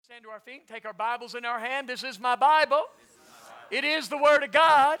Stand to our feet and take our Bibles in our hand. This is my Bible. It is the Word of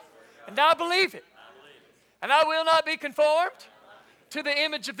God, and I believe it. And I will not be conformed to the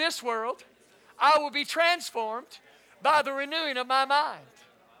image of this world. I will be transformed by the renewing of my mind.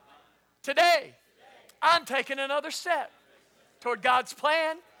 Today, I'm taking another step toward God's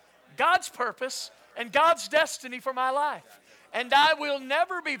plan, God's purpose, and God's destiny for my life. And I will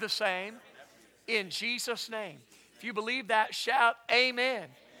never be the same in Jesus' name. If you believe that, shout amen.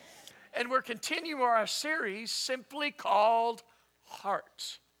 And we're continuing our series simply called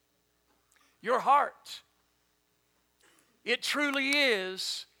Heart. Your heart. It truly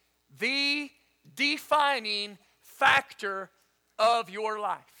is the defining factor of your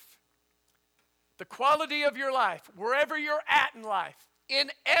life. The quality of your life, wherever you're at in life,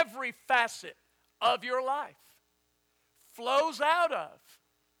 in every facet of your life, flows out of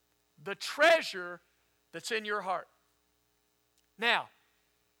the treasure that's in your heart. Now,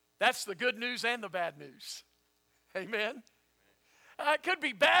 that's the good news and the bad news. Amen? It could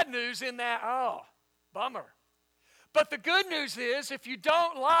be bad news in that, bummer. But the good news is, if you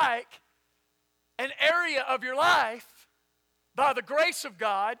don't like an area of your life, by the grace of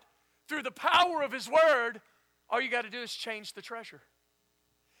God, through the power of His Word, all you got to do is change the treasure.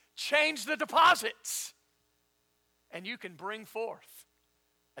 Change the deposits. And you can bring forth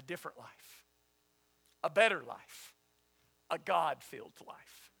a different life. A better life. A God-filled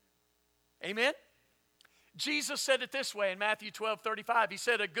life. Amen? Jesus said it this way in Matthew 12:35. He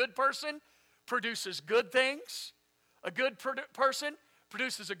said, a good person produces good things. A good person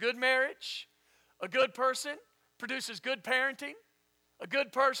produces a good marriage. A good person produces good parenting. A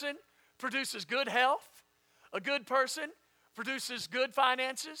good person produces good health. A good person produces good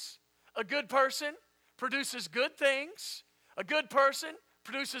finances. A good person produces good things. A good person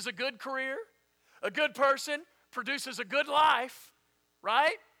produces a good career. A good person produces a good life,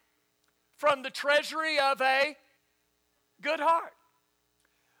 right? From the treasury of a good heart.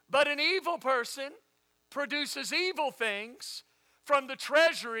 But an evil person produces evil things from the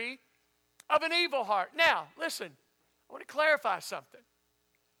treasury of an evil heart. Now, listen, I want to clarify something.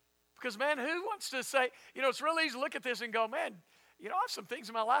 Because, man, who wants to say, it's really easy to look at this and go, man, I have some things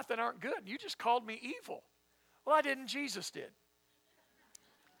in my life that aren't good. You just called me evil. Well, I didn't. Jesus did.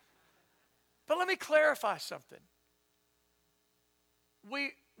 But let me clarify something.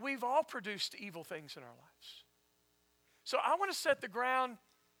 We've all produced evil things in our lives. So I want to set the ground,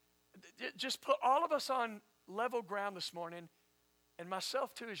 just put all of us on level ground this morning, and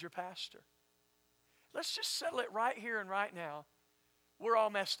myself too as your pastor. Let's just settle it right here and right now. We're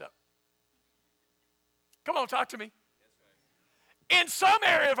all messed up. Come on, talk to me. In some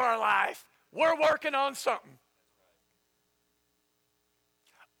area of our life, we're working on something.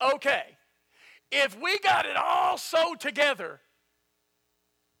 Okay, if we got it all sewed together,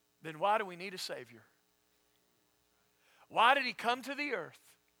 then why do we need a Savior? Why did He come to the earth?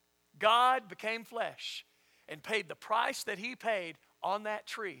 God became flesh and paid the price that He paid on that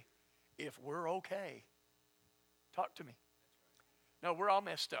tree if we're okay. Talk to me. No, we're all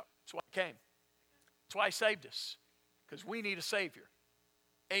messed up. That's why He came. That's why He saved us. Because we need a Savior.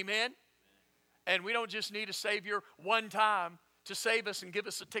 Amen? And we don't just need a Savior one time to save us and give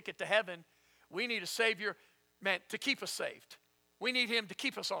us a ticket to heaven. We need a Savior, man, to keep us saved. We need Him to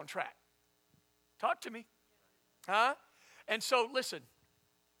keep us on track. Talk to me. Huh? And so, listen,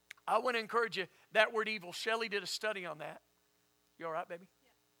 I want to encourage you, that word evil, Shelley did a study on that. You all right, baby?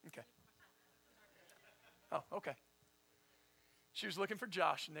 Yeah. Okay. Oh, okay. She was looking for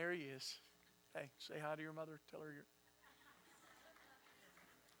Josh, and there he is. Hey, say hi to your mother. Tell her you're...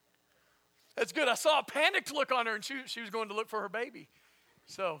 That's good. I saw a panicked look on her, and she was going to look for her baby.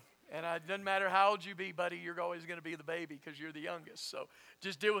 So... And it doesn't matter how old you be, buddy, you're always going to be the baby because you're the youngest. So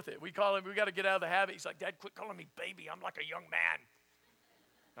just deal with it. We got to get out of the habit. He's like, Dad, quit calling me baby. I'm like a young man.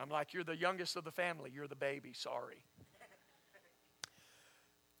 I'm like, you're the youngest of the family. You're the baby. Sorry.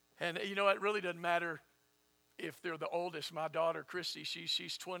 And it really doesn't matter if they're the oldest. My daughter, Christy,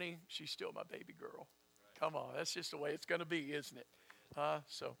 she's 20. She's still my baby girl. Come on. That's just the way it's going to be, isn't it?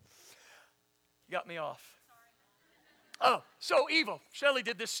 So you got me off. Oh, so evil. Shelley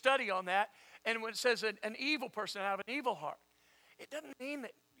did this study on that, and when it says an evil person out of an evil heart, it doesn't mean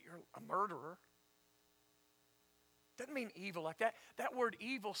that you're a murderer. It doesn't mean evil like that. That word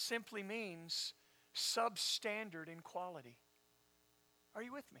evil simply means substandard in quality. Are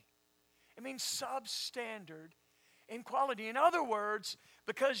you with me? It means substandard in quality. In other words,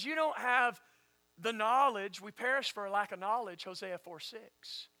 because you don't have the knowledge, we perish for a lack of knowledge, Hosea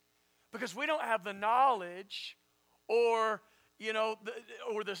 4:6. Because we don't have the knowledge or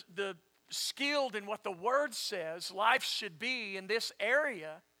the skilled in what the Word says life should be in this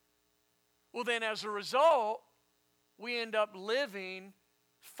area, well then as a result, we end up living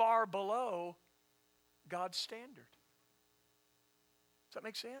far below God's standard. Does that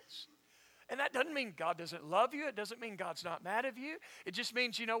make sense? And that doesn't mean God doesn't love you. It doesn't mean God's not mad at you. It just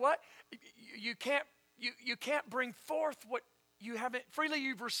means, you know what? You can't bring forth what you haven't, freely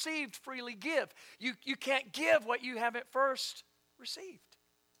you've received, freely give. You can't give what you haven't first received.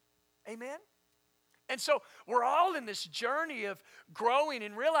 Amen? And so we're all in this journey of growing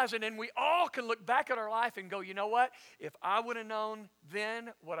and realizing, and we all can look back at our life and go, you know what? If I would have known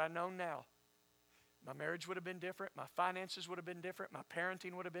then what I know now, my marriage would have been different, my finances would have been different, my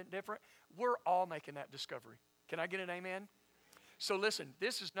parenting would have been different. We're all making that discovery. Can I get an amen? So listen,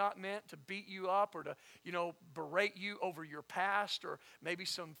 this is not meant to beat you up or to, berate you over your past or maybe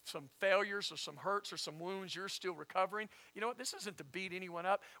some failures or some hurts or some wounds you're still recovering. You know what? This isn't to beat anyone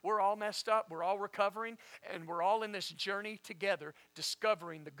up. We're all messed up. We're all recovering. And we're all in this journey together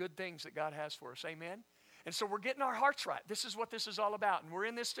discovering the good things that God has for us. Amen? And so we're getting our hearts right. This is what this is all about. And we're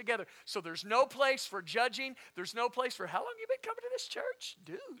in this together. So there's no place for judging. There's no place for, how long have you been coming to this church?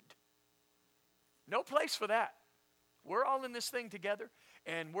 Dude. No place for that. We're all in this thing together,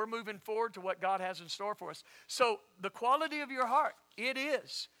 and we're moving forward to what God has in store for us. So the quality of your heart, it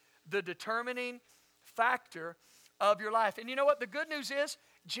is the determining factor of your life. And you know what? The good news is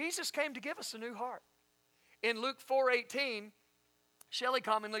Jesus came to give us a new heart. In Luke 4:18, Shelley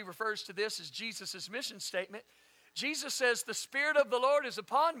commonly refers to this as Jesus' mission statement. Jesus says, "The Spirit of the Lord is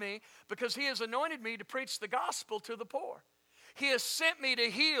upon me because He has anointed me to preach the gospel to the poor. He has sent me to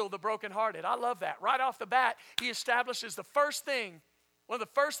heal the brokenhearted." I love that. Right off the bat, He establishes the first thing, one of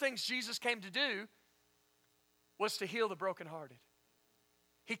the first things Jesus came to do was to heal the brokenhearted.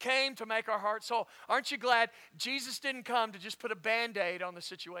 He came to make our hearts whole. Aren't you glad Jesus didn't come to just put a Band-Aid on the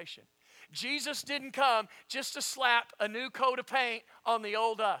situation? Jesus didn't come just to slap a new coat of paint on the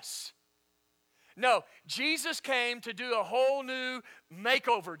old us. No, Jesus came to do a whole new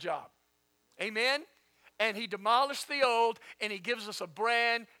makeover job. Amen? And He demolished the old, and He gives us a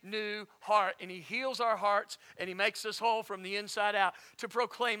brand new heart. And He heals our hearts, and He makes us whole from the inside out. To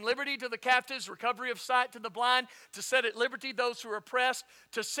proclaim liberty to the captives, recovery of sight to the blind, to set at liberty those who are oppressed,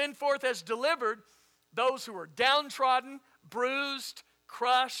 to send forth as delivered those who are downtrodden, bruised,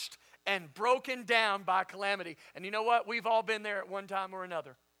 crushed, and broken down by calamity. And you know what? We've all been there at one time or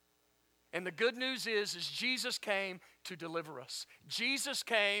another. And the good news is Jesus came to deliver us. Jesus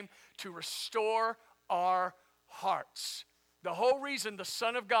came to restore our hearts. The whole reason the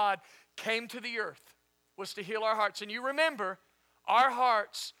Son of God came to the earth was to heal our hearts. And you remember, our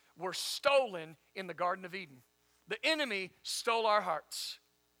hearts were stolen in the Garden of Eden. The enemy stole our hearts.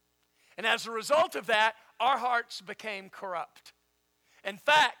 And as a result of that, our hearts became corrupt. In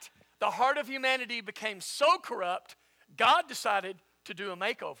fact, the heart of humanity became so corrupt, God decided to do a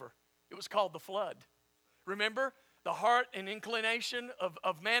makeover. It was called the flood. Remember, the heart and inclination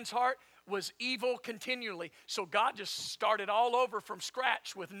of man's heart was evil continually. So God just started all over from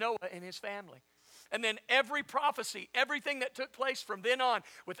scratch with Noah and his family. And then every prophecy, everything that took place from then on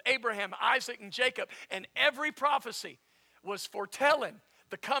with Abraham, Isaac, and Jacob, and every prophecy was foretelling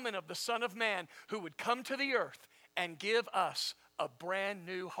the coming of the Son of Man who would come to the earth and give us a brand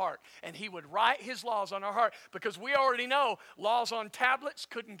new heart. And He would write His laws on our heart, because we already know laws on tablets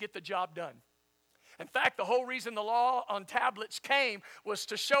couldn't get the job done. In fact, the whole reason the law on tablets came was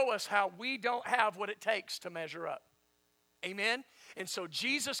to show us how we don't have what it takes to measure up. Amen? And so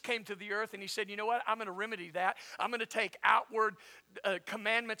Jesus came to the earth and He said, you know what? I'm going to remedy that. I'm going to take outward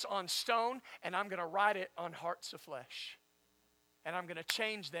commandments on stone, and I'm going to write it on hearts of flesh. And I'm going to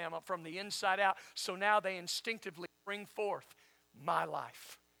change them from the inside out, so now they instinctively bring forth my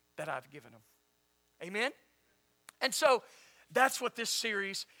life that I've given them. Amen? And so that's what this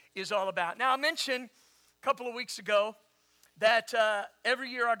series is all about. Now, I mentioned a couple of weeks ago that every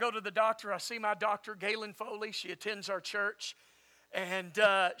year I go to the doctor. I see my doctor, Galen Foley. She attends our church, and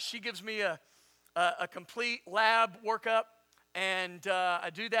she gives me a complete lab workup, and I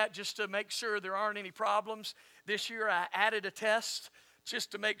do that just to make sure there aren't any problems. This year I added a test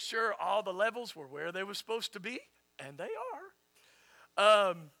just to make sure all the levels were where they were supposed to be, and they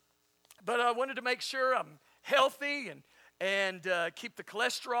are. But I wanted to make sure I'm healthy and keep the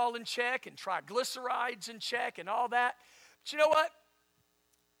cholesterol in check and triglycerides in check and all that. But you know what?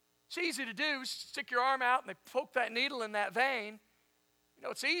 It's easy to do. Stick your arm out and they poke that needle in that vein. You know,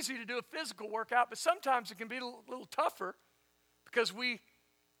 it's easy to do a physical workout, but sometimes it can be a little tougher because we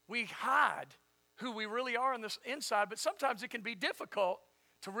hide who we really are on this inside, but sometimes it can be difficult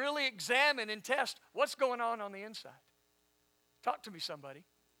to really examine and test what's going on the inside. Talk to me, somebody.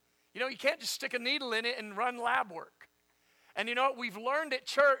 You know, you can't just stick a needle in it and run lab work. And you know what? We've learned at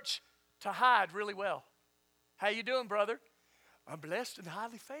church to hide really well. How you doing, brother? I'm blessed and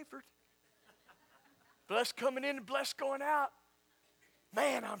highly favored. Blessed coming in and blessed going out.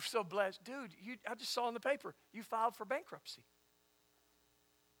 Man, I'm so blessed. Dude, I just saw in the paper, you filed for bankruptcy.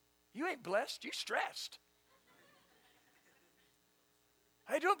 You ain't blessed, you stressed.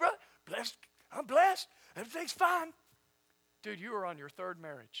 How you doing, brother? Blessed. I'm blessed. Everything's fine. Dude, you are on your third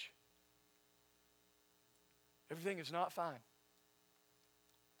marriage. Everything is not fine.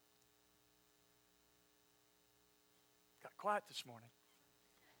 Got quiet this morning.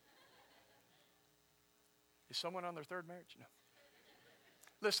 Is someone on their third marriage? No.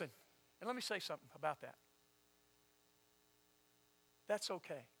 Listen, and let me say something about that. That's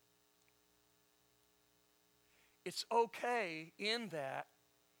okay. It's okay in that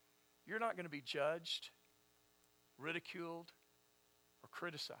you're not going to be judged, ridiculed, or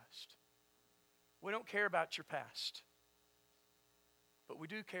criticized. We don't care about your past, but we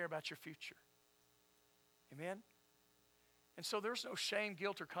do care about your future. Amen? And so there's no shame,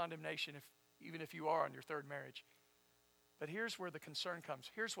 guilt, or condemnation even if you are on your third marriage. But here's where the concern comes.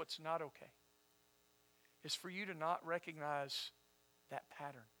 Here's what's not okay. Is for you to not recognize that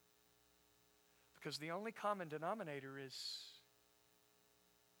pattern. Because the only common denominator is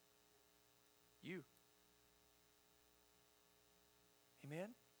you. Amen?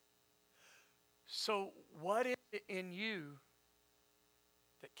 So what is it in you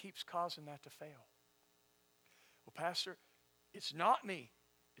that keeps causing that to fail? Well, Pastor, it's not me.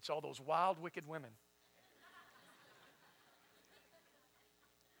 It's all those wild, wicked women.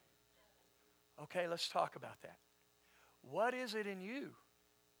 Okay, let's talk about that. What is it in you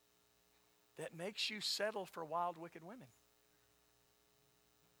that makes you settle for wild, wicked women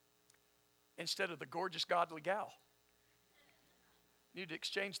instead of the gorgeous, godly gal? You need to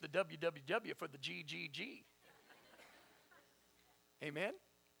exchange the WWW for the GGG. Amen?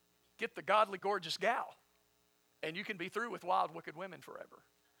 Get the godly, gorgeous gal, and you can be through with wild, wicked women forever.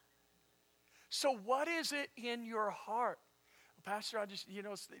 So what is it in your heart? Well, Pastor, I just,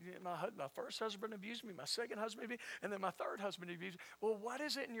 my first husband abused me, my second husband abused me, and then my third husband abused me. Well, what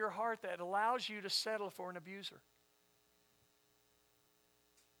is it in your heart that allows you to settle for an abuser?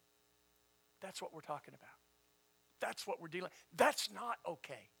 That's what we're talking about. That's what we're dealing. That's not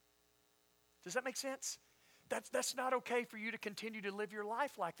okay. Does that make sense? That's not okay for you to continue to live your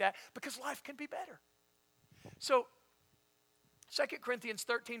life like that, because life can be better. So 2 Corinthians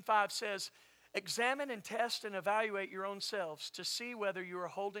 13:5 says, examine and test and evaluate your own selves to see whether you are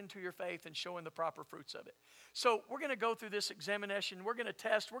holding to your faith and showing the proper fruits of it. So we're going to go through this examination. We're going to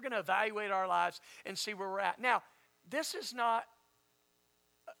test. We're going to evaluate our lives and see where we're at. Now, this is not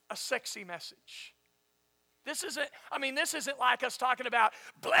a sexy message. This isn't like us talking about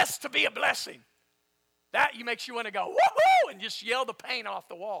blessed to be a blessing. That makes you want to go, woohoo, and just yell the paint off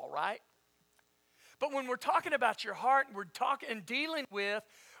the wall, right? But when we're talking about your heart, and we're talking and dealing with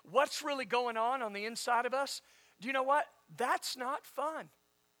what's really going on the inside of us, do you know what? That's not fun.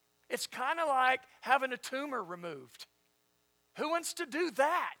 It's kind of like having a tumor removed. Who wants to do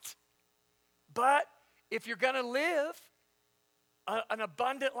that? But if you're going to live an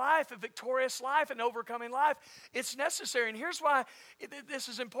abundant life, a victorious life, an overcoming life, it's necessary. And here's why this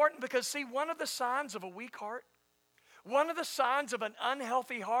is important, because see, one of the signs of a weak heart, one of the signs of an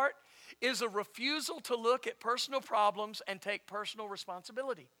unhealthy heart is a refusal to look at personal problems and take personal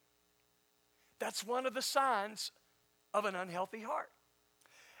responsibility. That's one of the signs of an unhealthy heart.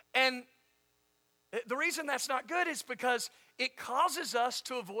 And the reason that's not good is because it causes us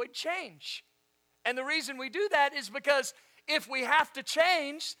to avoid change. And the reason we do that is because if we have to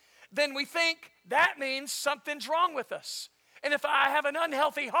change, then we think that means something's wrong with us. And if I have an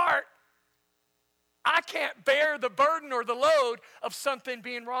unhealthy heart, I can't bear the burden or the load of something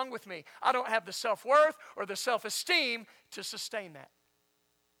being wrong with me. I don't have the self-worth or the self-esteem to sustain that.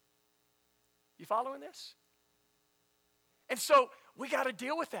 You following this? And so we got to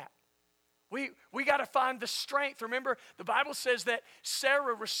deal with that. We got to find the strength. Remember, the Bible says that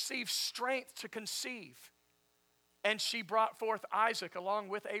Sarah received strength to conceive. And she brought forth Isaac along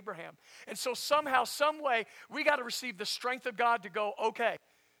with Abraham. And so somehow, some way, we got to receive the strength of God to go, okay,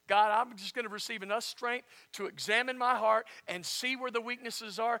 God, I'm just going to receive enough strength to examine my heart and see where the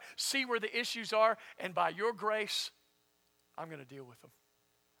weaknesses are, see where the issues are, and by your grace, I'm going to deal with them.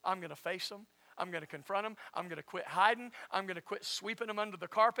 I'm going to face them. I'm going to confront them. I'm going to quit hiding. I'm going to quit sweeping them under the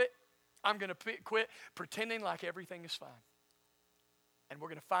carpet. I'm going to quit pretending like everything is fine. And we're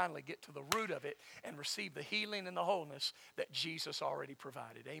going to finally get to the root of it and receive the healing and the wholeness that Jesus already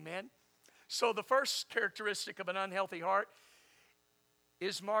provided. Amen? So the first characteristic of an unhealthy heart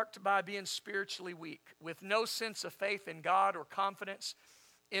is marked by being spiritually weak, with no sense of faith in God or confidence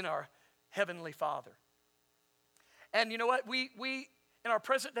in our Heavenly Father. And you know what? We in our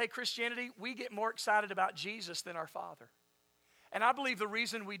present day Christianity, we get more excited about Jesus than our Father. And I believe the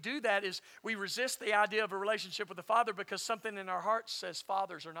reason we do that is we resist the idea of a relationship with the Father because something in our hearts says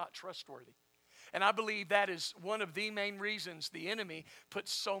fathers are not trustworthy. And I believe that is one of the main reasons the enemy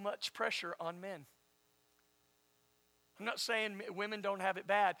puts so much pressure on men. I'm not saying women don't have it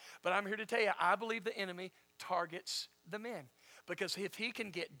bad, but I'm here to tell you, I believe the enemy targets the men. Because if he can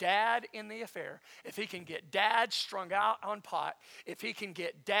get dad in the affair, if he can get dad strung out on pot, if he can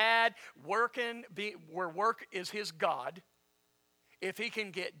get dad working where work is his God, if he can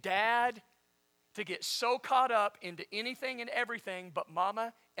get dad to get so caught up into anything and everything but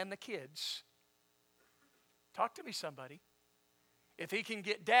mama and the kids, talk to me somebody. If he can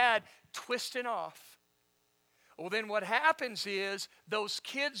get dad twisting off, well then what happens is those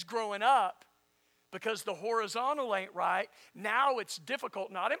kids growing up, because the horizontal ain't right, now it's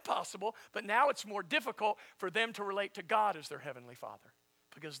difficult, not impossible, but now it's more difficult for them to relate to God as their Heavenly Father.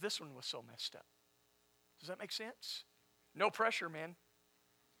 Because this one was so messed up. Does that make sense? No pressure, man.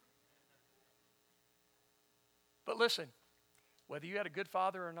 But listen, whether you had a good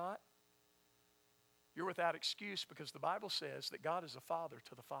father or not, you're without excuse because the Bible says that God is a father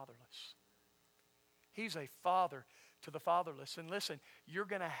to the fatherless. He's a father to the fatherless. And listen, you're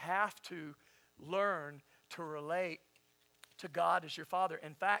going to have to learn to relate to God as your Father.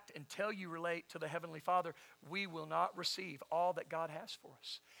 In fact, until you relate to the Heavenly Father, we will not receive all that God has for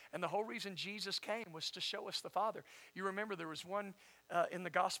us. And the whole reason Jesus came was to show us the Father. You remember there was one in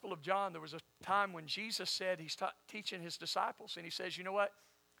the Gospel of John, there was a time when Jesus said, he's teaching his disciples, and he says, you know what?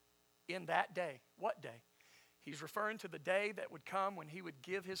 In that day, what day? He's referring to the day that would come when he would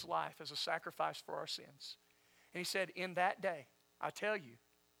give his life as a sacrifice for our sins. And he said, in that day, I tell you,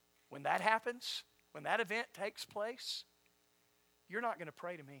 when that happens, when that event takes place, you're not going to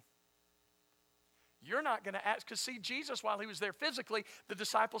pray to me. You're not going to ask, because see, Jesus, while he was there physically, the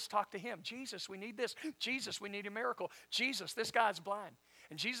disciples talked to him. Jesus, we need this. Jesus, we need a miracle. Jesus, this guy's blind.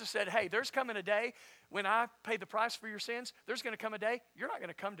 And Jesus said, hey, there's coming a day when I pay the price for your sins. There's going to come a day, you're not going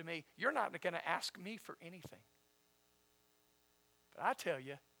to come to me. You're not going to ask me for anything. But I tell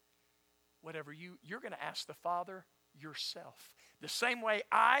you, whatever you're going to ask the Father yourself. The same way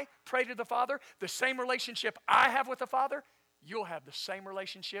I pray to the Father, the same relationship I have with the Father, you'll have the same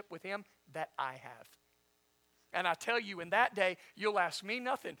relationship with him that I have. And I tell you, in that day, you'll ask me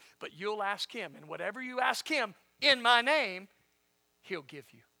nothing, but you'll ask him. And whatever you ask him in my name, he'll give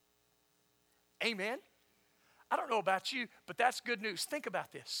you. Amen? I don't know about you, but that's good news. Think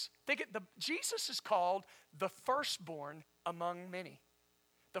about this. Jesus is called the firstborn among many.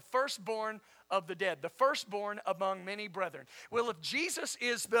 The firstborn of the dead. The firstborn among many brethren. Well, if Jesus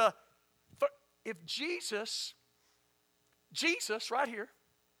is Jesus right here,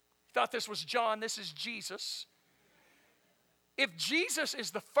 thought this was John, this is Jesus. If Jesus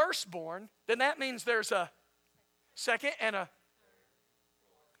is the firstborn, then that means there's a second and a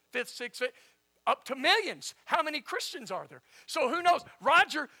fifth, sixth, up to millions. How many Christians are there? So who knows?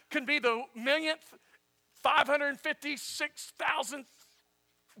 Roger can be the 556,000th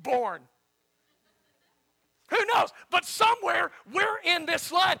born. Who knows? But somewhere we're in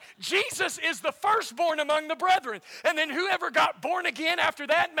this line. Jesus is the firstborn among the brethren. And then whoever got born again after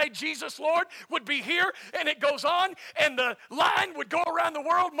that and made Jesus Lord would be here. And it goes on. And the line would go around the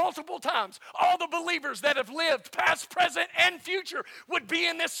world multiple times. All the believers that have lived, past, present, and future, would be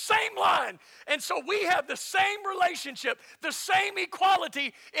in this same line. And so we have the same relationship, the same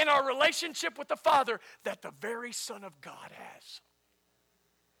equality in our relationship with the Father that the very Son of God has.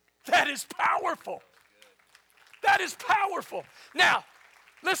 That is powerful. That is powerful. Now,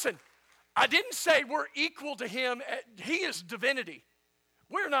 listen, I didn't say we're equal to him. He is divinity.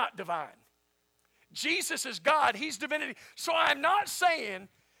 We're not divine. Jesus is God. He's divinity. So I'm not saying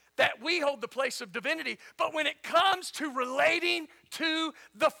that we hold the place of divinity, but when it comes to relating to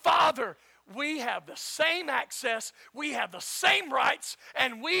the Father, we have the same access, we have the same rights,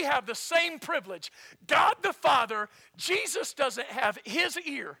 and we have the same privilege. God the Father, Jesus doesn't have his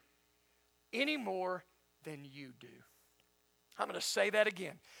ear any more than you do. I'm going to say that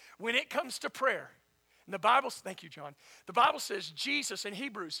again. When it comes to prayer, and the Bible, thank you, John. The Bible says Jesus, in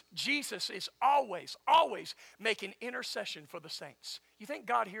Hebrews, Jesus is always making intercession for the saints. You think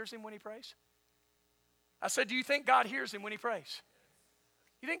God hears him when he prays? I said, do you think God hears him when he prays?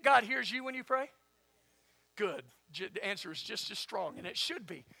 You think God hears you when you pray? Good. The answer is just as strong, and it should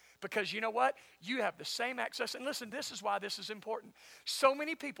be. Because you know what? You have the same access. And listen, this is why this is important. So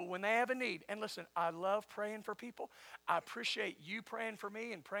many people, when they have a need, and listen, I love praying for people. I appreciate you praying for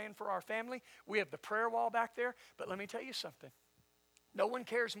me and praying for our family. We have the prayer wall back there. But let me tell you something. No one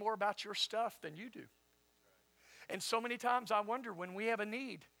cares more about your stuff than you do. And so many times I wonder when we have a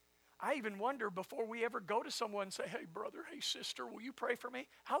need, I even wonder before we ever go to someone and say, hey, brother, hey, sister, will you pray for me?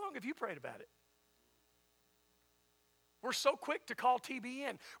 How long have you prayed about it? We're so quick to call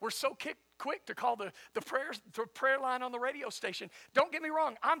TBN. We're so quick to call the prayer line on the radio station. Don't get me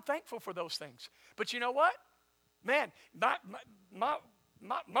wrong. I'm thankful for those things. But you know what? Man, my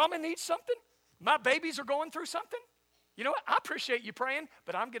mama needs something. My babies are going through something. You know what? I appreciate you praying,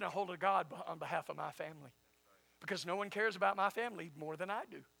 but I'm getting a hold of God on behalf of my family. Because no one cares about my family more than I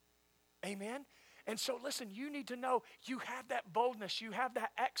do. Amen? And so listen, you need to know you have that boldness. You have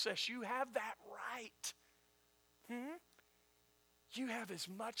that access. You have that right. You have as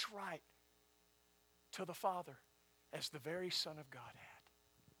much right to the Father as the very Son of God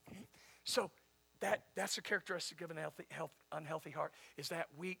had. Okay? So that's a characteristic of an unhealthy heart, is that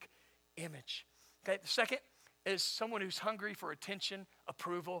weak image. Okay, the second is someone who's hungry for attention,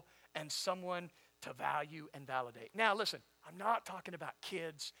 approval, and someone to value and validate. Now listen, I'm not talking about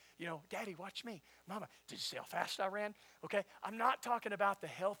kids. You know, Daddy, watch me. Mama, did you see how fast I ran? Okay, I'm not talking about the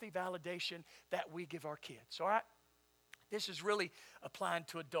healthy validation that we give our kids, all right? This is really applying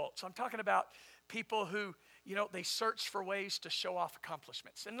to adults. I'm talking about people who, you know, they search for ways to show off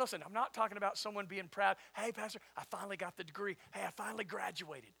accomplishments. And listen, I'm not talking about someone being proud. Hey, Pastor, I finally got the degree. Hey, I finally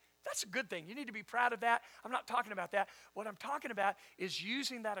graduated. That's a good thing. You need to be proud of that. I'm not talking about that. What I'm talking about is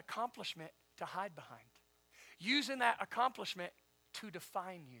using that accomplishment to hide behind. Using that accomplishment to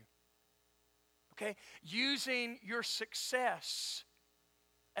define you. Okay? Using your success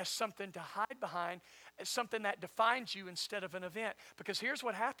as something to hide behind, as something that defines you instead of an event. Because here's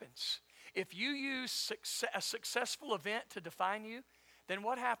what happens. If you use a successful event to define you, then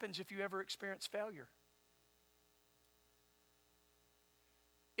what happens if you ever experience failure?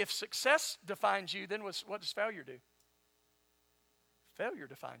 If success defines you, then what does failure do? Failure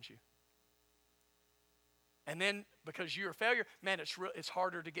defines you. And then because you're a failure, man, it's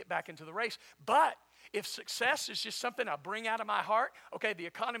harder to get back into the race. But if success is just something I bring out of my heart, okay, the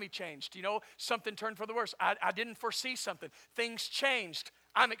economy changed, you know, something turned for the worse. I didn't foresee something. Things changed.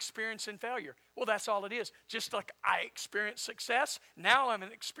 I'm experiencing failure. Well, that's all it is. Just like I experienced success, now I'm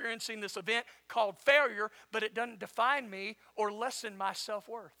experiencing this event called failure, but it doesn't define me or lessen my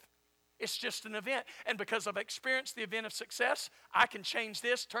self-worth. It's just an event. And because I've experienced the event of success, I can change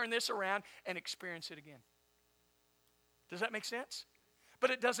this, turn this around, and experience it again. Does that make sense?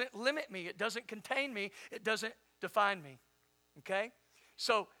 But it doesn't limit me. It doesn't contain me. It doesn't define me. Okay?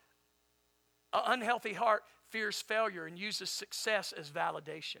 So, an unhealthy heart fears failure and uses success as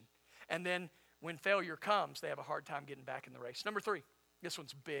validation. And then when failure comes, they have a hard time getting back in the race. Number 3, this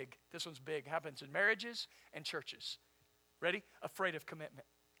one's big. This one's big. Happens in marriages and churches. Ready? Afraid of commitment.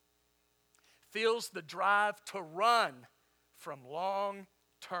 Feels the drive to run from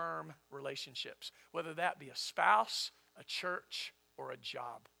long-term relationships, whether that be a spouse, a church, or a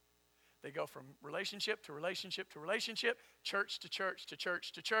job. They go from relationship to relationship to relationship, church to church to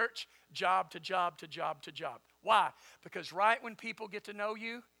church to church, job to job to job to job. Why? Because right when people get to know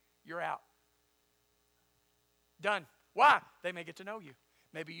you, you're out. Done. Why? They may get to know you.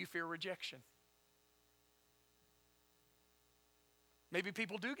 Maybe you fear rejection. Maybe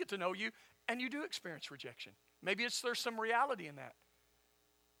people do get to know you and you do experience rejection. Maybe there's some reality in that.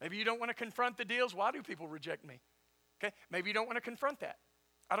 Maybe you don't want to confront the deals. Why do people reject me? Okay, maybe you don't want to confront that.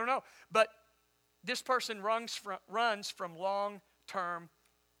 I don't know. But this person runs from long-term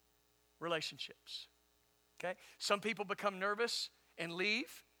relationships. Okay? Some people become nervous and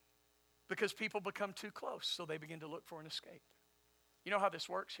leave because people become too close, so they begin to look for an escape. You know how this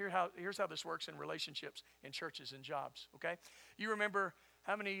works? Here's how this works in relationships, in churches, and jobs. Okay? You remember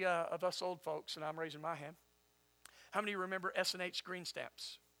how many of us old folks, and I'm raising my hand, how many remember S&H green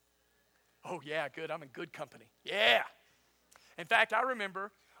stamps? Oh, yeah, good. I'm in good company. Yeah. In fact, I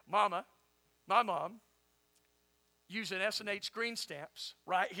remember my mom, using S&H green stamps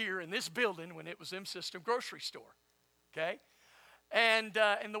right here in this building when it was M-System grocery store. Okay? And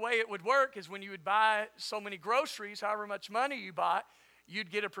the way it would work is when you would buy so many groceries, however much money you bought, you'd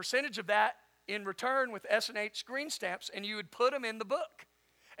get a percentage of that in return with S&H green stamps, and you would put them in the book.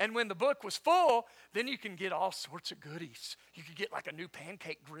 And when the book was full, then you can get all sorts of goodies. You could get like a new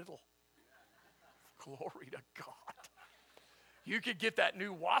pancake griddle. Glory to God. You could get that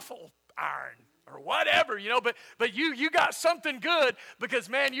new waffle iron or whatever, you know, but you got something good because,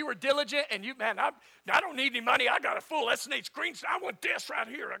 man, you were diligent and I don't need any money. I got a full S&H green stamp. I want this right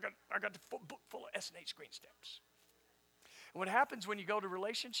here. I got the full book full of S&H green stamps. And what happens when you go to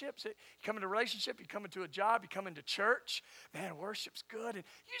relationships, you come into a relationship, you come into a job, you come into church, man, worship's good. And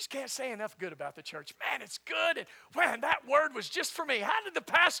you just can't say enough good about the church. Man, it's good. And man, that word was just for me. How did the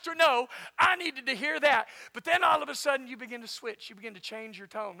pastor know I needed to hear that? But then all of a sudden you begin to switch. You begin to change your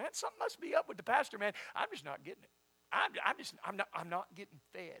tone. Man, something must be up with the pastor, man. I'm just not getting it. I'm not getting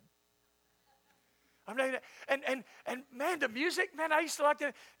fed. And man, the music, man, I used to like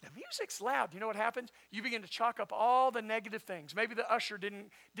the music's loud. You know what happens? You begin to chalk up all the negative things. Maybe the usher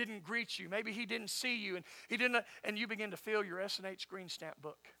didn't greet you. Maybe he didn't see you, and you begin to fill your S&H green stamp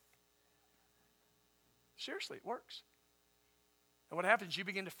book. Seriously, it works. And what happens? You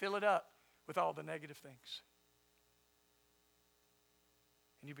begin to fill it up with all the negative things.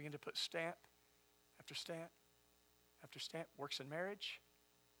 And you begin to put stamp after stamp after stamp. Works in marriage.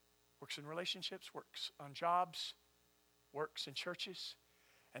 Works in relationships, works on jobs, works in churches.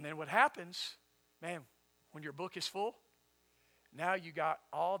 And then what happens, man, when your book is full, now you got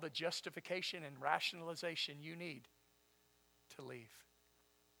all the justification and rationalization you need to leave.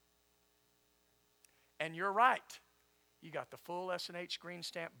 And you're right. You got the full S&H green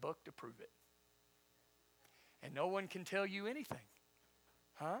stamp book to prove it. And no one can tell you anything.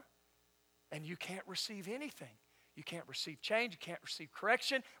 Huh? And you can't receive anything. You can't receive change. You can't receive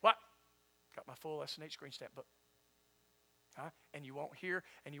correction. What? Got my full S&H green stamp book. Huh? And you won't hear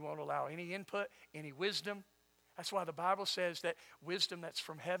and you won't allow any input, any wisdom. That's why the Bible says that wisdom that's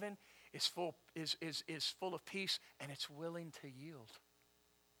from heaven is full of peace and it's willing to yield.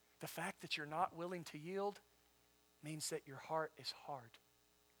 The fact that you're not willing to yield means that your heart is hard.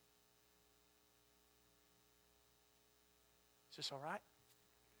 Is this all right?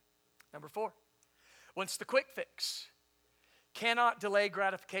 Number 4. What's the quick fix? Cannot delay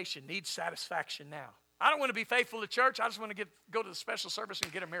gratification, needs satisfaction now. I don't want to be faithful to church. I just want to go to the special service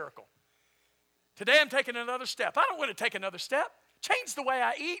and get a miracle. Today I'm taking another step. I don't want to take another step. Change the way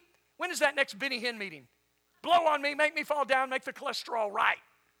I eat. When is that next Benny Hinn meeting? Blow on me, make me fall down, make the cholesterol right.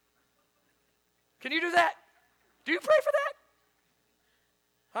 Can you do that? Do you pray for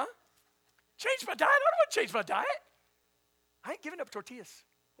that? Huh? Change my diet? I don't want to change my diet. I ain't giving up tortillas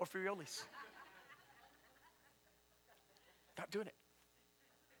or Friolis. Not doing it.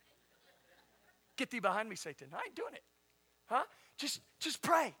 Get thee behind me, Satan. I ain't doing it. Huh? Just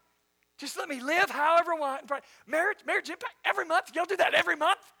pray. Just let me live however I want and pray. Marriage impact every month. Y'all do that every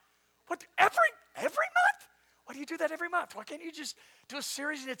month? What? Every month? Why do you do that every month? Why can't you just do a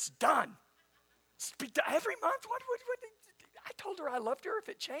series and it's done? Speak to every month? What? I told her I loved her. If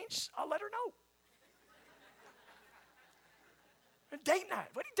it changed, I'll let her know. Date night.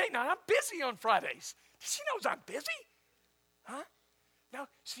 What do you date night? I'm busy on Fridays. She knows I'm busy. Huh? No,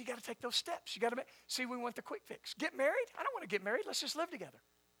 so you got to take those steps. You got to see, we want the quick fix. Get married? I don't want to get married. Let's just live together.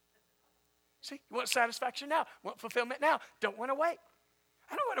 See, you want satisfaction now. Want fulfillment now. Don't want to wait.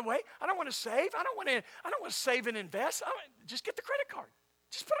 I don't want to wait. I don't want to save. I don't want to save and invest. Just get the credit card.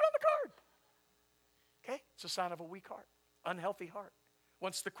 Just put it on the card. Okay? It's a sign of a weak heart, unhealthy heart.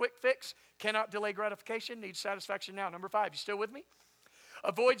 Wants the quick fix, cannot delay gratification, needs satisfaction now. Number 5, you still with me?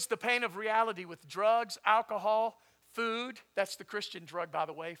 Avoids the pain of reality with drugs, alcohol, food. That's the Christian drug, by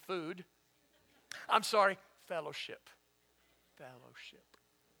the way, food. I'm sorry, fellowship. Fellowship.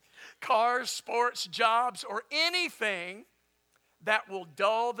 Cars, sports, jobs, or anything that will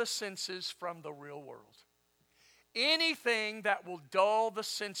dull the senses from the real world. Anything that will dull the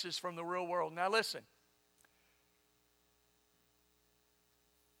senses from the real world. Now listen.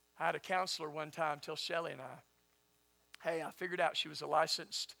 I had a counselor one time tell Shelly and I figured out she was a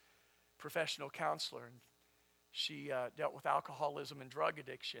licensed professional counselor, and she dealt with alcoholism and drug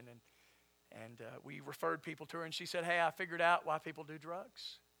addiction, and we referred people to her, and she said, hey, I figured out why people do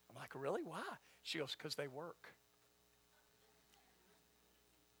drugs. I'm like, really? Why? She goes, because they work.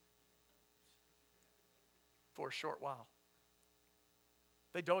 For a short while.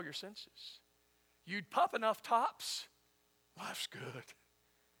 They dull your senses. You'd pop enough tops, life's good.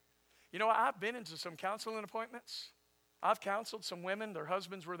 You know, I've been into some counseling appointments. I've counseled some women, their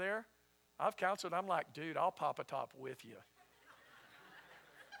husbands were there. I've counseled, I'm like, dude, I'll pop a top with you.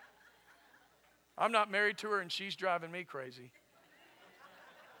 I'm not married to her and she's driving me crazy.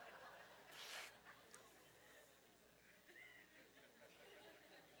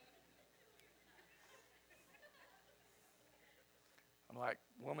 I'm like,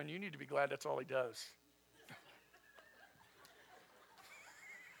 woman, you need to be glad that's all he does.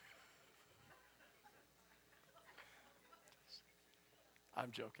 I'm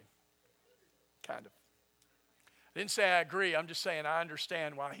joking. Kind of. I didn't say I agree. I'm just saying I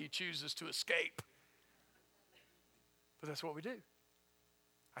understand why he chooses to escape. But that's what we do.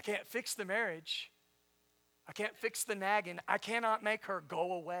 I can't fix the marriage. I can't fix the nagging. I cannot make her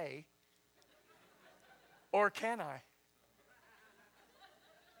go away. Or can I?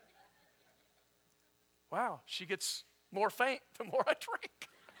 Wow, she gets more faint the more I drink.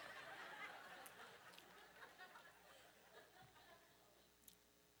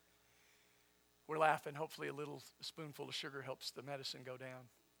 We're laughing. Hopefully a spoonful of sugar helps the medicine go down.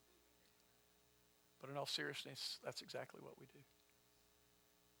 But in all seriousness, that's exactly what we do.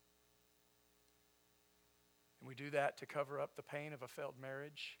 And we do that to cover up the pain of a failed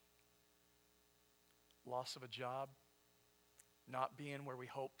marriage, loss of a job, not being where we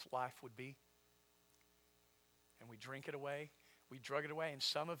hoped life would be. And we drink it away. We drug it away. And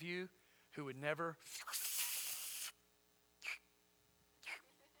some of you who would never,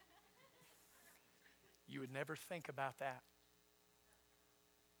 you would never think about that.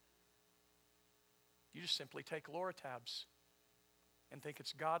 You just simply take Loratabs and think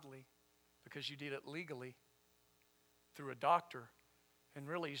it's godly because you did it legally through a doctor. And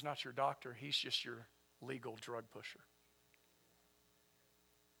really, he's not your doctor. He's just your legal drug pusher.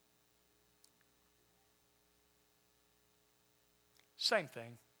 Same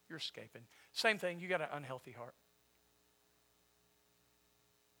thing. You're escaping. Same thing. You got an unhealthy heart.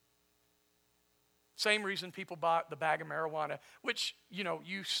 Same reason people bought the bag of marijuana, which,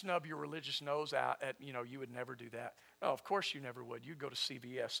 you snub your religious nose out at, you would never do that. No, of course you never would. You'd go to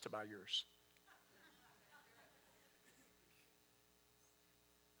CVS to buy yours.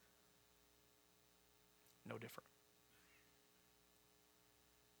 No different.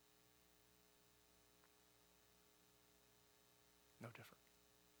 No different.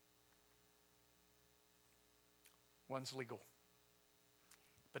 One's legal,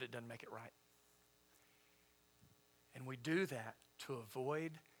 but it doesn't make it right. And we do that to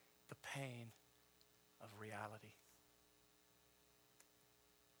avoid the pain of reality.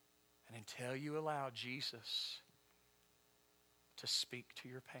 And until you allow Jesus to speak to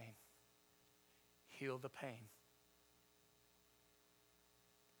your pain, heal the pain,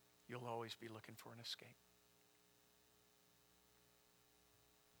 you'll always be looking for an escape.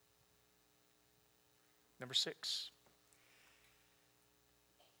 Number 6.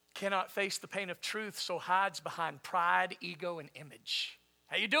 Cannot face the pain of truth, so hides behind pride, ego, and image.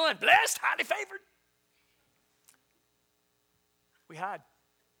 How you doing? Blessed, highly favored. We hide.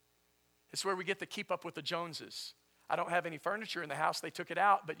 It's where we get to keep up with the Joneses. I don't have any furniture in the house. They took it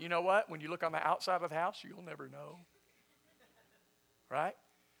out. But you know what? When you look on the outside of the house, you'll never know. Right?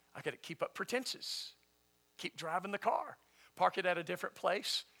 I got to keep up pretenses. Keep driving the car. Park it at a different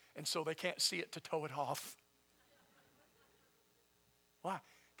place, and so they can't see it to tow it off. Why?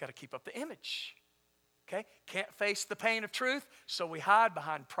 Got to keep up the image. Okay? Can't face the pain of truth, so we hide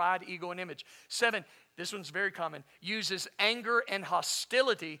behind pride, ego, and image. 7, this one's very common, uses anger and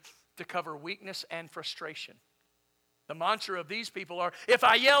hostility to cover weakness and frustration. The mantra of these people are, if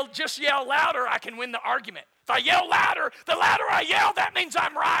I just yell louder, I can win the argument. If I yell louder, the louder I yell, that means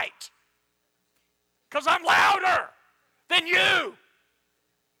I'm right. Because I'm louder than you.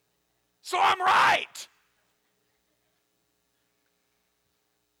 So I'm right.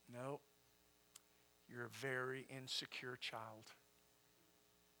 No, you're a very insecure child.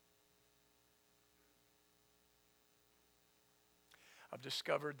 I've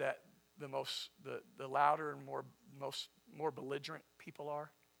discovered that the louder and more belligerent people are,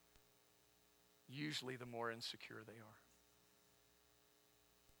 usually the more insecure they are.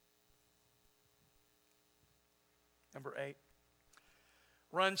 Number 8,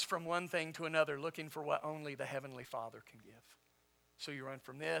 runs from one thing to another, looking for what only the Heavenly Father can give. So you run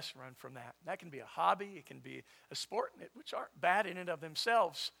from this, run from that. That can be a hobby, it can be a sport, which aren't bad in and of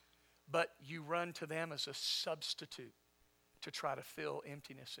themselves, but you run to them as a substitute to try to fill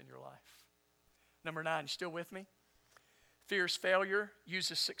emptiness in your life. Number 9, you still with me? Fears failure,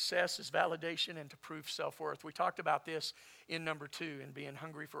 uses success as validation and to prove self-worth. We talked about this in number 2, in being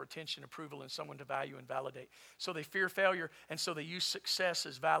hungry for attention, approval, and someone to value and validate. So they fear failure, and so they use success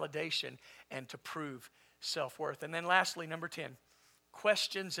as validation and to prove self-worth. And then lastly, number 10,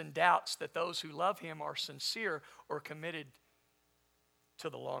 questions and doubts that those who love him are sincere or committed to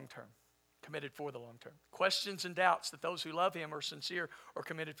the long term. Committed for the long term. Questions and doubts that those who love him are sincere or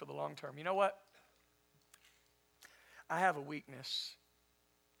committed for the long term. You know what? I have a weakness.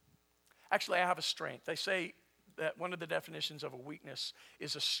 Actually, I have a strength. They say that one of the definitions of a weakness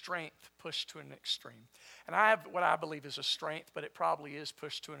is a strength pushed to an extreme. And I have what I believe is a strength, but it probably is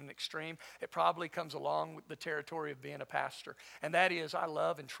pushed to an extreme. It probably comes along with the territory of being a pastor. And that is, I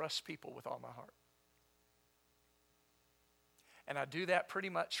love and trust people with all my heart. And I do that pretty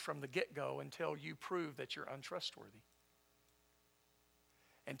much from the get-go until you prove that you're untrustworthy.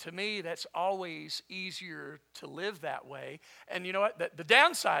 And to me, that's always easier to live that way. And you know what? The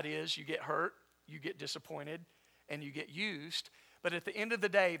downside is you get hurt, you get disappointed, and you get used. But at the end of the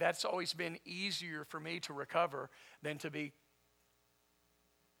day, that's always been easier for me to recover than to be,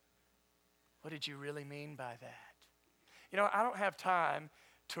 what did you really mean by that? You know, I don't have time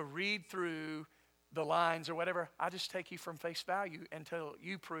to read through the lines or whatever. I just take you from face value until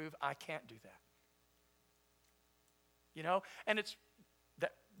you prove I can't do that. You know, and it's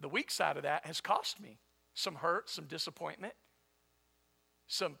that the weak side of that has cost me some hurt, some disappointment,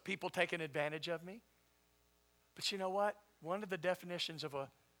 some people taking advantage of me. But you know what? One of the definitions of an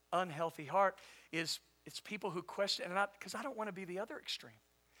unhealthy heart is it's people who question, and because I don't want to be the other extreme.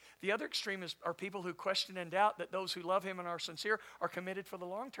 The other extreme are people who question and doubt that those who love him and are sincere are committed for the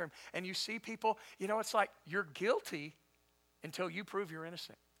long term. And you see people, you know, it's like you're guilty until you prove you're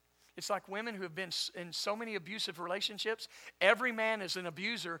innocent. It's like women who have been in so many abusive relationships. Every man is an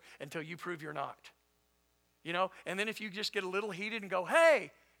abuser until you prove you're not. You know, and then if you just get a little heated and go,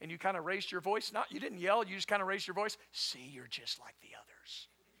 hey, and you kind of raised your voice, you didn't yell, you just kind of raised your voice. See, you're just like the others.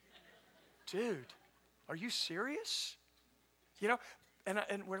 Dude, are you serious? You know,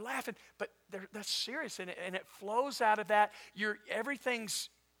 and we're laughing, but that's serious, and it flows out of that.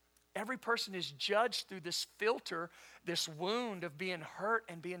 Every person is judged through this filter, this wound of being hurt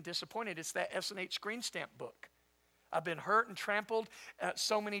and being disappointed. It's that S&H Green Stamp book. I've been hurt and trampled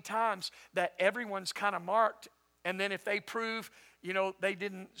so many times that everyone's kind of marked. And then if they prove, you know, they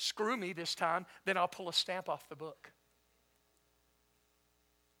didn't screw me this time, then I'll pull a stamp off the book.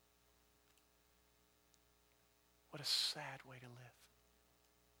 What a sad way to live.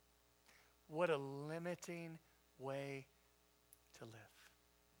 What a limiting way to live.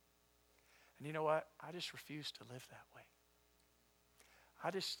 And you know what? I just refuse to live that way.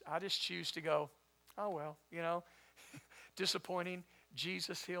 I just choose to go, oh well, you know, disappointing.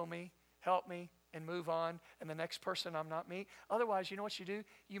 Jesus, heal me, help me, and move on. And the next person I'm not meet. Otherwise, you know what you do?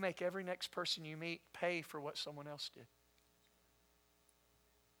 You make every next person you meet pay for what someone else did.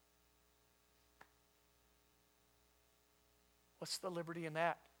 What's the liberty in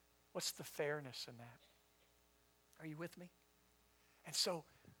that? What's the fairness in that? Are you with me? And so,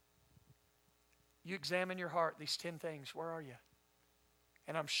 you examine your heart, these 10 things, where are you?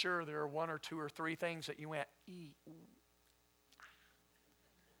 And I'm sure there are 1 or 2 or 3 things that you went, ooh.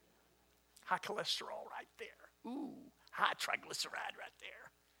 High cholesterol right there. Ooh, high triglyceride right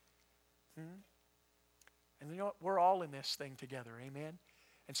there. And you know what? We're all in this thing together, amen?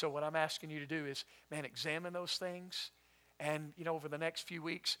 And so what I'm asking you to do is, man, examine those things. And, you know, over the next few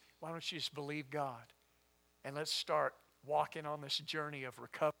weeks, why don't you just believe God? And let's start walking on this journey of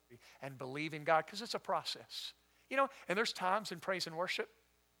recovery and believing God, because it's a process. You know, and there's times in praise and worship,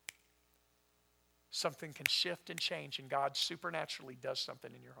 something can shift and change, and God supernaturally does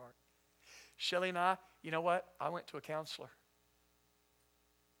something in your heart. Shelly and I, you know what? I went to a counselor.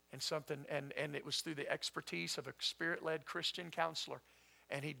 And it was through the expertise of a spirit-led Christian counselor.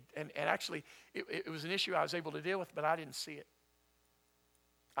 And actually, it was an issue I was able to deal with, but I didn't see it.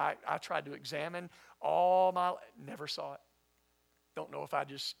 I tried to examine never saw it. Don't know if I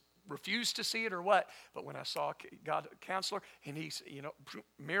just refused to see it or what, but when I saw God counselor, and he's, you know,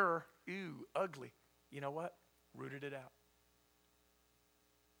 mirror, ew, ugly. You know what? Rooted it out.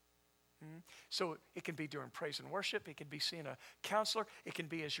 So it can be during praise and worship. It can be seeing a counselor. It can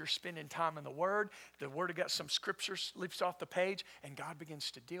be as you're spending time in the Word. The Word of God, some scriptures leaps off the page, and God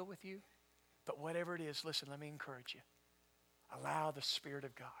begins to deal with you. But whatever it is, listen, let me encourage you. Allow the Spirit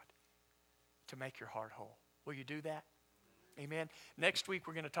of God to make your heart whole. Will you do that? Amen. Next week,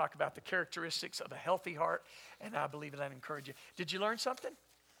 we're going to talk about the characteristics of a healthy heart, and I believe that I encourage you. Did you learn something?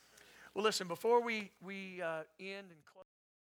 Well, listen, before we end and close.